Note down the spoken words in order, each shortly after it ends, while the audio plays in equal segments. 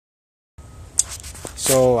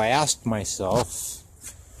So I asked myself,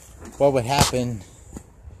 what would happen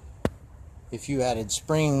if you added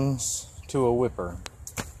springs to a whipper?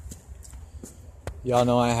 Y'all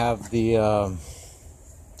know I have the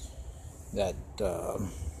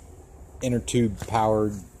inner tube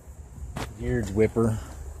powered geared whipper.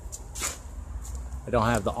 I don't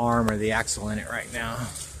have the arm or the axle in it right now.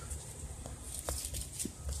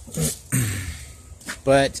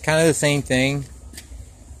 But it's kind of the same thing.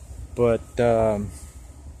 But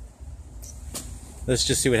let's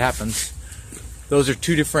just see what happens. Those are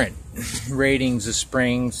two different ratings of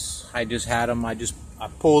springs. I just had them. I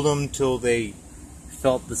pulled them till they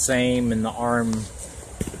felt the same, and the arm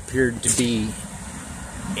appeared to be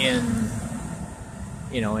in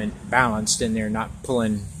balanced in there, not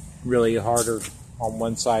pulling really harder on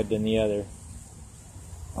one side than the other.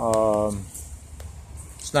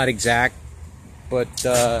 It's not exact, but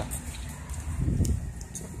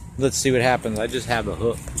let's see what happens. I just have a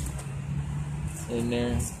hook in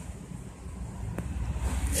there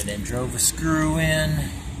and then drove a screw in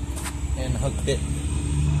and hooked it.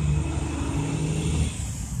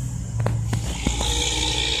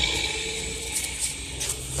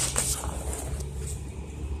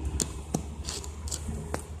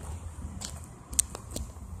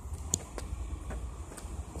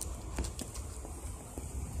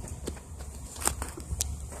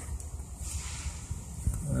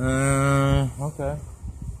 Okay.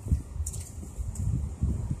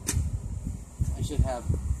 I should have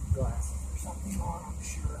glasses or something on, I'm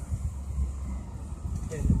sure.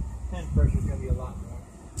 Pin pressure is going to be a lot more.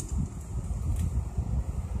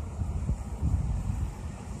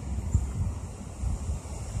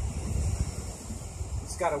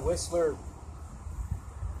 It's got a Whistler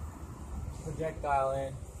projectile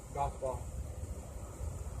in, golf ball.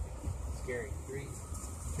 Scary. 3,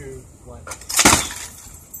 2, 1.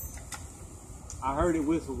 I heard it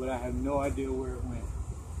whistle, but I have no idea where it went.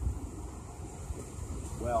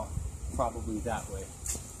 Well, probably that way.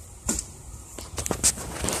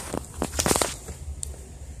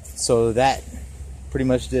 So that pretty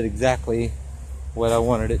much did exactly what I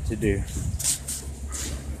wanted it to do.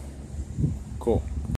 Cool.